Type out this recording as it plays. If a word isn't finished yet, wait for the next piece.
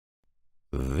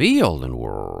The Olden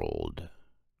World.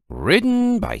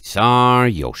 Written by Czar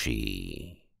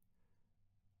Yoshi.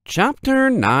 Chapter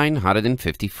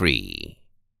 953.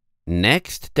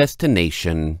 Next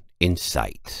destination in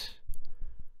sight.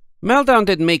 Meltdown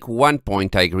did make one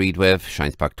point I agreed with,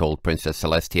 Shinespark told Princess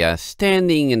Celestia,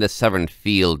 standing in the southern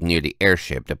field near the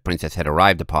airship the princess had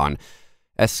arrived upon,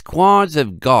 as squads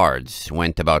of guards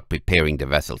went about preparing the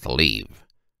vessel to leave.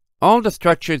 All the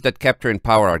structures that kept her in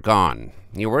power are gone.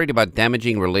 You're worried about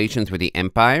damaging relations with the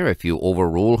Empire if you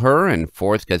overrule her and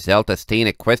force Gazelle to stay in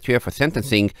Equestria for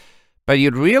sentencing, but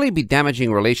you'd really be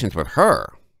damaging relations with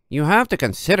her. You have to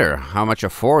consider how much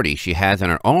authority she has on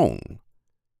her own.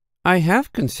 I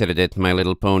have considered it, my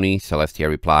little pony, Celestia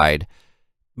replied.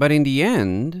 But in the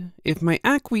end, if my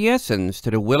acquiescence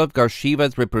to the will of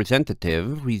Garshiva's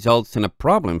representative results in a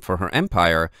problem for her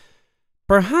empire,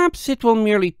 perhaps it will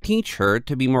merely teach her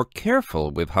to be more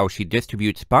careful with how she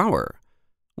distributes power.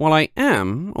 While I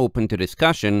am open to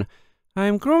discussion, I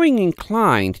am growing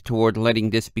inclined toward letting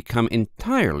this become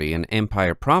entirely an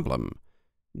Empire problem.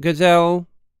 Gazelle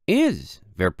is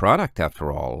their product,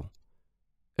 after all.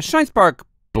 Shinespark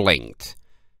blinked.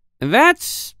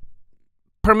 That's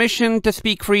permission to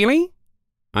speak freely?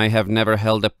 I have never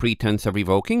held a pretense of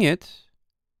revoking it.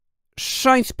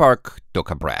 Shinespark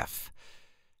took a breath.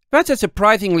 That's a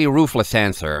surprisingly ruthless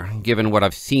answer, given what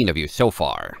I've seen of you so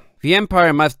far. The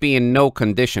Empire must be in no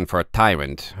condition for a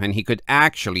tyrant, and he could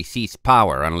actually seize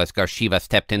power unless Garshiva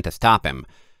stepped in to stop him.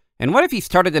 And what if he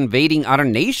started invading other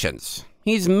nations?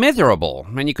 He's miserable,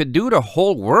 and you could do the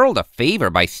whole world a favor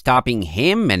by stopping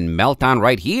him and Meltdown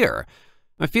right here.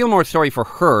 I feel more sorry for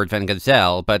her than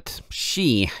Gazelle, but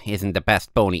she isn't the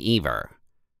best pony either.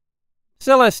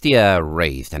 Celestia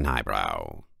raised an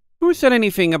eyebrow. Who said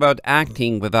anything about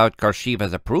acting without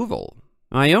Garshiva's approval?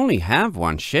 I only have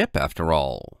one ship, after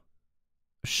all.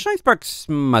 Shinespark's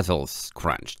muzzle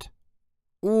scrunched.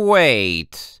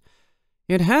 Wait.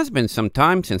 It has been some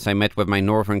time since I met with my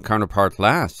northern counterpart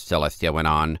last, Celestia went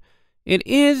on. It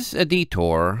is a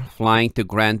detour, flying to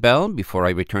Grandbell before I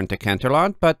return to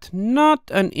Canterlot, but not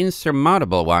an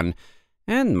insurmountable one,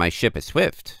 and my ship is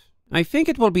swift. I think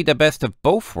it will be the best of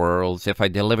both worlds if I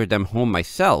deliver them home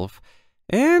myself,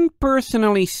 and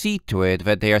personally see to it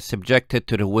that they are subjected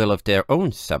to the will of their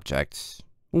own subjects.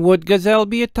 Would Gazelle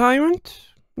be a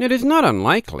tyrant? It is not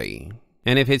unlikely.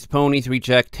 And if his ponies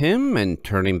reject him and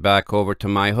turn him back over to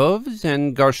my hooves,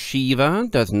 and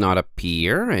Garshiva does not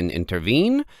appear and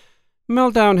intervene,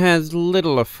 Meltdown has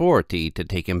little authority to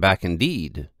take him back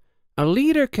indeed. A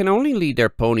leader can only lead their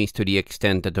ponies to the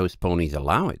extent that those ponies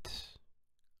allow it.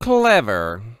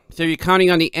 Clever. So you're counting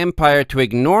on the Empire to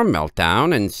ignore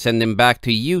Meltdown and send him back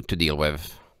to you to deal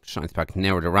with. Shinespark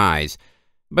narrowed her eyes.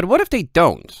 But what if they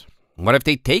don't? What if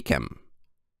they take him?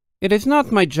 It is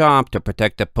not my job to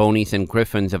protect the ponies and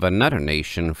griffins of another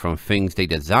nation from things they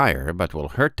desire but will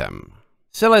hurt them.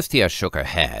 Celestia shook her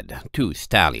head. Two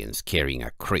stallions carrying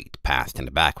a crate passed in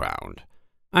the background.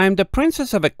 I am the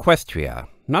princess of Equestria,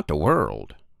 not the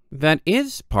world. That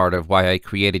is part of why I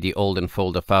created the Olden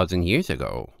Fold 1,000 years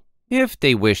ago. If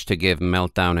they wish to give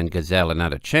Meltdown and Gazelle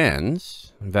another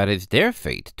chance, that is their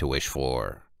fate to wish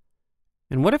for.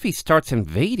 And what if he starts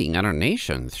invading other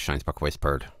nations, Shinespark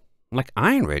whispered. Like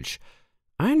Ironridge.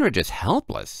 Ironridge is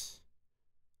helpless.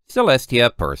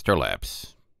 Celestia pursed her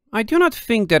lips. I do not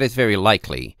think that is very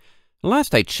likely.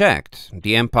 Last I checked,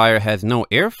 the Empire has no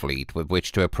air fleet with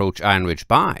which to approach Ironridge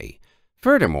by.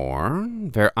 Furthermore,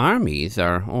 their armies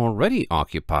are already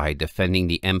occupied defending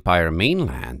the Empire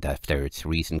mainland after its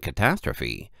recent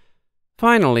catastrophe.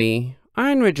 Finally,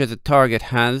 Ironridge as a target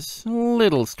has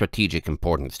little strategic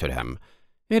importance to them.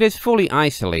 It is fully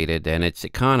isolated and its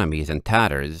economy is in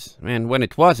tatters, and when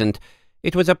it wasn't,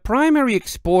 it was a primary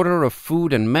exporter of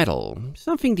food and metal,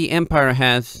 something the Empire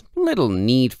has little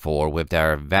need for with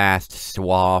their vast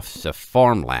swaths of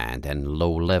farmland and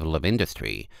low level of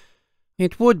industry.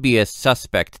 It would be a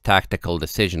suspect tactical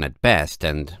decision at best,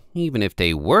 and even if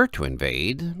they were to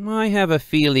invade, I have a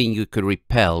feeling you could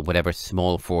repel whatever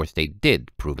small force they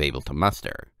did prove able to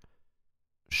muster.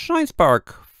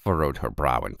 Shinespark furrowed her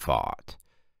brow in thought.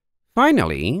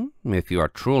 Finally, if you are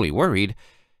truly worried,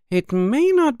 it may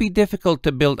not be difficult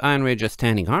to build Ironridge a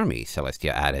standing army,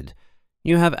 Celestia added.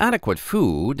 You have adequate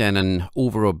food and an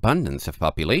overabundance of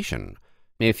population.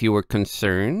 If you were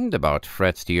concerned about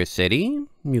threats to your city,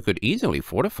 you could easily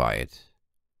fortify it.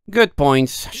 Good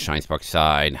points, Shinespark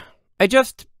sighed.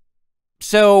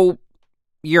 So,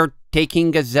 you're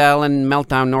taking Gazelle and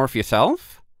Meltdown north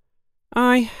yourself?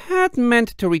 I had meant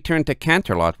to return to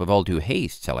Canterlot with all due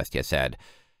haste, Celestia said.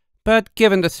 But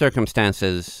given the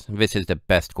circumstances, this is the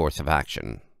best course of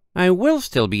action. I will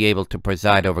still be able to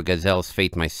preside over Gazelle's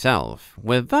fate myself,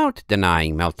 without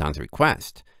denying Melton's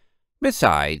request.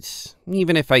 Besides,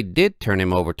 even if I did turn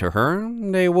him over to her,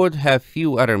 they would have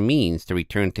few other means to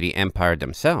return to the Empire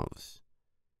themselves.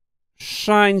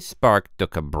 Shinespark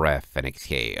took a breath and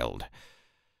exhaled.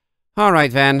 All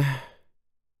right, then.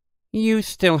 You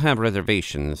still have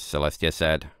reservations, Celestia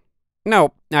said.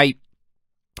 No,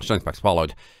 Shinespark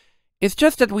swallowed. It's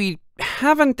just that we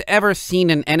haven't ever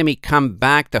seen an enemy come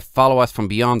back to follow us from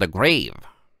beyond the grave.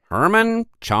 Herman,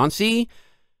 Chauncey,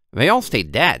 they all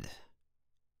stayed dead.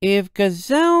 If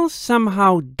Gazelle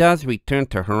somehow does return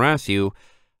to harass you,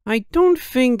 I don't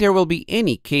think there will be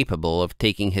any capable of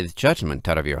taking his judgment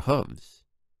out of your hooves.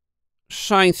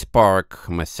 Shinespark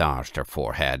massaged her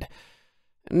forehead.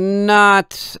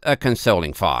 Not a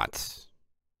consoling thought.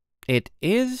 It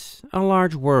is a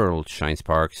large world,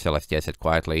 Shinespark, Celestia said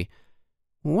quietly.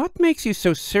 What makes you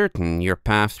so certain your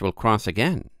paths will cross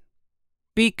again?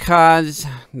 Because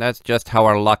that's just how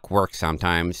our luck works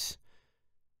sometimes.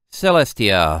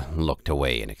 Celestia looked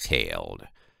away and exhaled.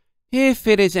 If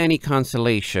it is any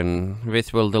consolation,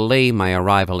 this will delay my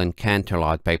arrival in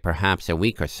Canterlot by perhaps a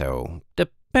week or so,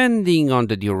 depending on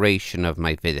the duration of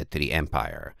my visit to the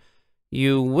Empire.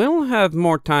 You will have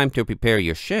more time to prepare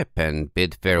your ship and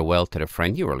bid farewell to the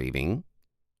friend you are leaving.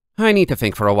 I need to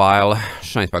think for a while.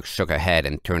 Shinespark shook her head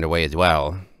and turned away as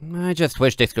well. I just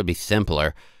wish this could be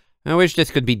simpler. I wish this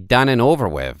could be done and over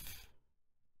with.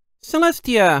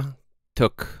 Celestia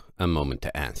took a moment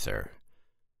to answer.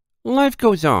 Life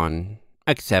goes on,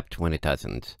 except when it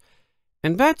doesn't.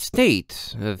 And that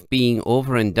state of being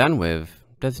over and done with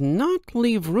does not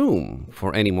leave room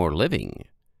for any more living.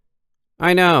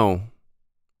 I know.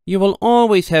 You will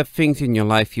always have things in your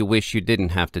life you wish you didn't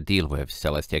have to deal with,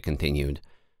 Celestia continued.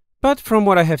 But from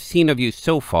what I have seen of you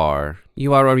so far,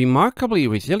 you are a remarkably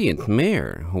resilient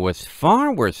mare who was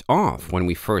far worse off when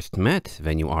we first met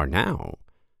than you are now.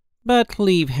 But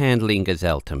leave handling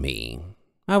Gazelle to me.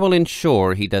 I will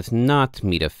ensure he does not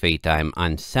meet a fate I am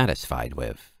unsatisfied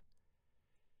with.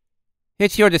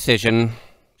 It's your decision.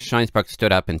 Shinespark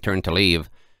stood up and turned to leave.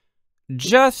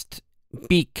 Just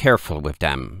be careful with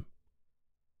them.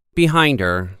 Behind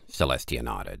her, Celestia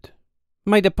nodded.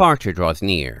 My departure draws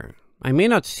near. I may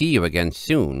not see you again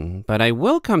soon, but I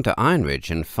will come to Ironridge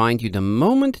and find you the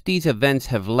moment these events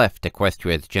have left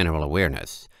Equestria's general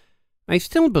awareness. I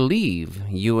still believe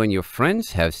you and your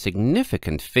friends have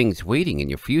significant things waiting in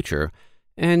your future,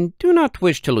 and do not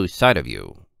wish to lose sight of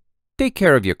you. Take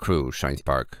care of your crew,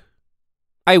 Shinespark.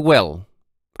 I will.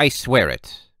 I swear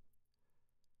it.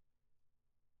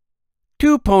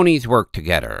 Two ponies worked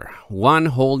together, one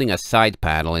holding a side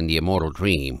paddle in the Immortal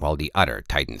Dream while the other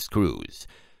tightened screws.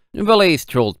 Valet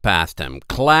strolled past them,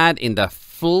 clad in the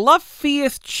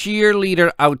fluffiest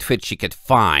cheerleader outfit she could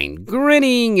find,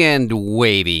 grinning and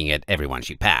waving at everyone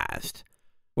she passed.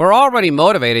 We're already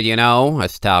motivated, you know, a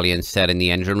stallion said in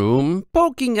the engine room,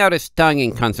 poking out his tongue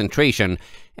in concentration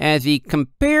as he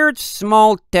compared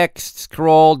small text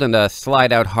scrawled on the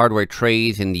slide-out hardware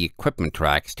trays in the equipment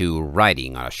racks to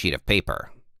writing on a sheet of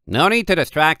paper. No need to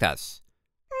distract us.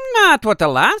 Not what the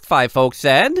last 5 folks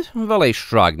said, Valet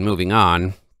shrugged, moving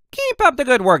on. Keep up the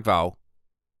good work, though.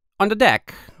 On the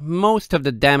deck, most of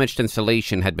the damaged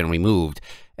insulation had been removed,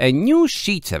 and new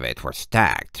sheets of it were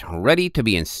stacked, ready to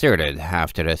be inserted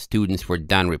after the students were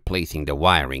done replacing the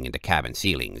wiring in the cabin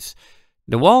ceilings.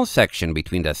 The wall section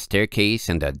between the staircase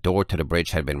and the door to the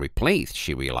bridge had been replaced,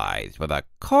 she realized, with a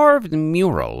carved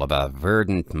mural of a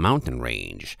verdant mountain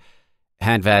range.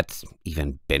 Had that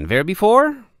even been there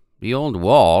before? The old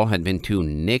wall had been too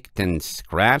nicked and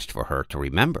scratched for her to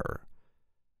remember.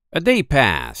 A day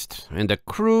passed, and the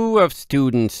crew of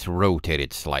students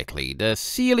rotated slightly, the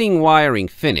ceiling wiring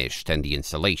finished and the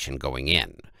insulation going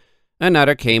in.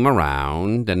 Another came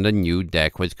around, and the new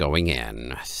deck was going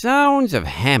in. Sounds of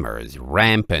hammers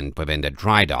rampant within the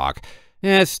dry dock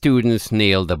as students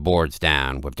nailed the boards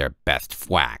down with their best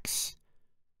thwacks.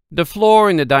 The floor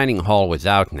in the dining hall was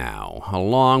out now,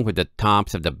 along with the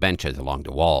tops of the benches along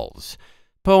the walls.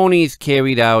 Ponies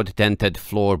carried out dented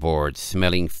floorboards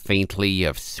smelling faintly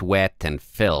of sweat and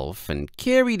filth, and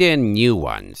carried in new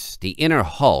ones, the inner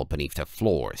hull beneath the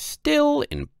floor still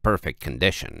in perfect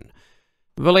condition.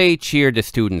 Valet cheered the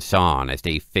students on as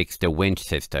they fixed the winch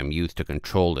system used to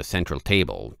control the central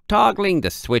table, toggling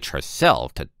the switch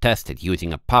herself to test it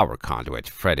using a power conduit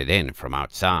threaded in from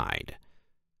outside.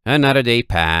 Another day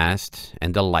passed,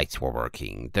 and the lights were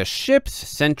working, the ship's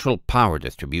central power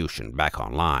distribution back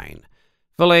online.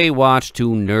 Valet watched 2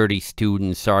 nerdy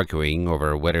students arguing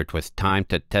over whether it was time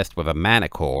to test with a mana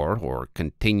core or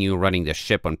continue running the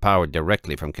ship on power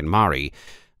directly from Kinmari,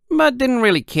 but didn't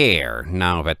really care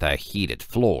now that the heated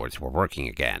floors were working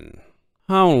again.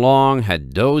 How long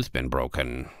had those been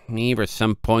broken? Either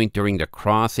some point during the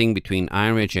crossing between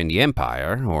Ironridge and the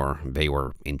Empire, or they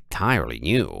were entirely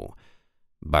new.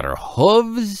 But her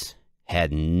hooves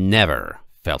had never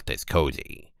felt this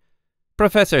cozy.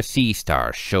 Professor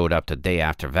Seastar showed up the day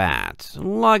after that,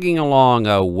 lugging along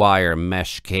a wire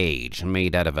mesh cage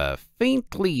made out of a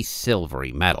faintly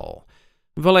silvery metal.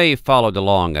 Valet followed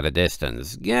along at a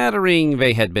distance, gathering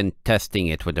they had been testing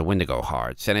it with the Wendigo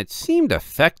hearts, and it seemed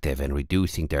effective in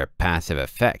reducing their passive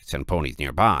effects on ponies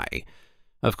nearby.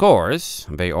 Of course,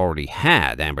 they already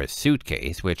had Amber's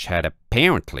suitcase, which had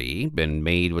apparently been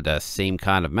made with the same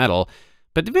kind of metal,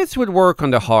 but this would work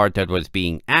on the heart that was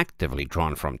being actively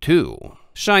drawn from too.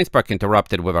 Shinespark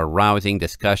interrupted with a rousing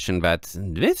discussion that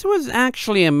this was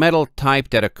actually a metal type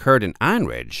that occurred in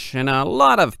Ironridge, and a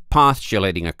lot of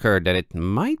postulating occurred that it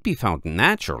might be found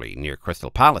naturally near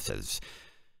Crystal Palaces.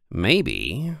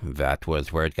 Maybe that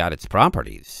was where it got its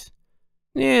properties.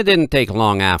 It didn't take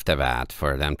long after that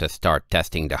for them to start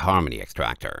testing the Harmony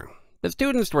extractor. The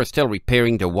students were still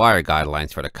repairing the wire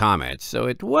guidelines for the comet, so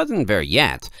it wasn't there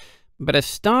yet. But a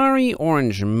starry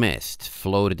orange mist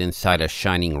floated inside a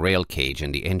shining rail cage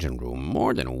in the engine room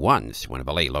more than once when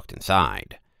Valet looked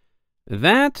inside.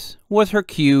 That was her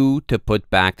cue to put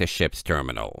back the ship's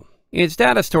terminal. Its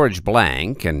data storage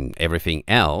blank and everything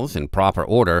else in proper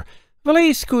order,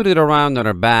 Valet scooted around on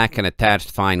her back and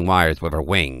attached fine wires with her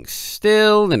wings,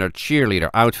 still in her cheerleader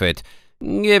outfit,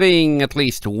 giving at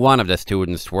least one of the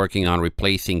students working on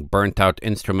replacing burnt-out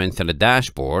instruments in the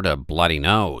dashboard a bloody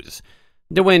nose.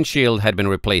 The windshield had been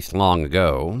replaced long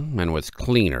ago, and was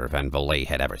cleaner than Valet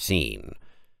had ever seen.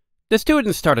 The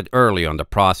students started early on the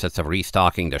process of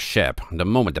restocking the ship, the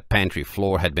moment the pantry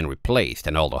floor had been replaced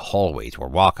and all the hallways were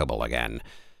walkable again.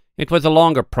 It was a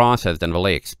longer process than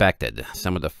Valet expected,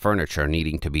 some of the furniture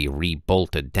needing to be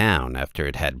re-bolted down after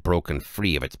it had broken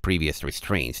free of its previous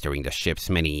restraints during the ship's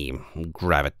many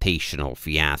gravitational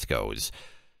fiascos.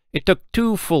 It took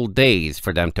 2 full days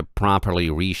for them to properly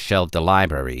reshelve the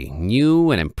library, new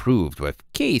and improved with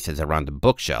cases around the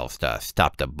bookshelves to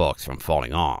stop the books from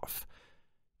falling off.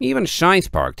 Even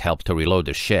Shinespark helped to reload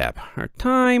the ship, her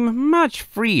time much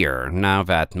freer now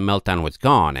that Meltdown was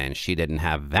gone and she didn't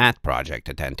have that project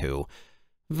to tend to.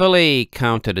 Valet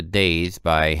counted the days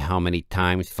by how many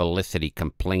times Felicity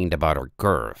complained about her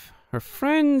girth, her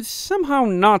friends somehow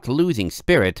not losing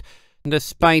spirit,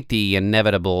 despite the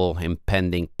inevitable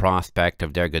impending prospect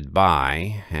of their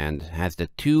goodbye, and as the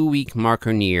 2-week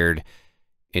marker neared,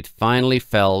 it finally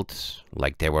felt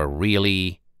like they were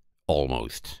really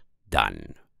almost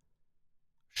done.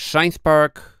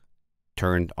 Shinespark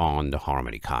turned on the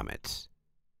Harmony Comet.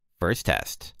 First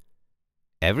test.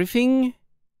 Everything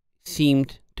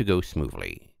seemed to go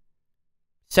smoothly.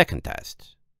 Second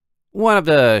test. One of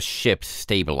the ship's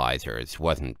stabilizers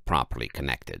wasn't properly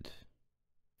connected.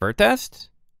 Third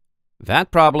test, that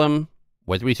problem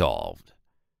was resolved.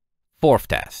 Fourth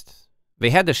test, they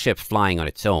had the ship flying on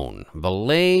its own,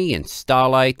 Valet and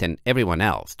Starlight and everyone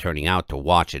else turning out to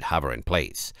watch it hover in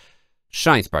place.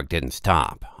 Shinespark didn't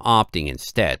stop, opting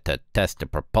instead to test the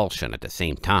propulsion at the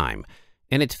same time,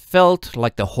 and it felt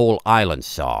like the whole island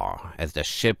saw as the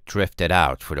ship drifted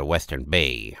out through the western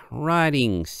bay,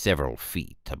 riding several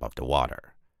feet above the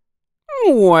water.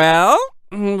 Well,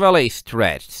 Valet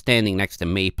stretched, standing next to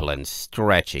Maple and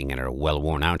stretching in her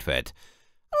well-worn outfit.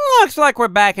 Looks like we're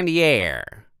back in the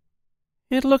air.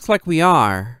 It looks like we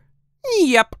are.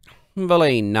 Yep,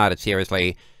 Valet nodded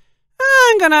seriously.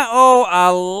 I'm gonna owe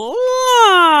a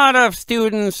lot of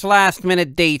students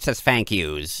last-minute dates as thank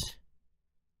yous.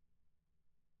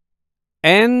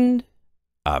 End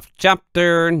of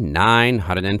chapter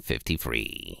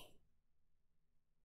 953.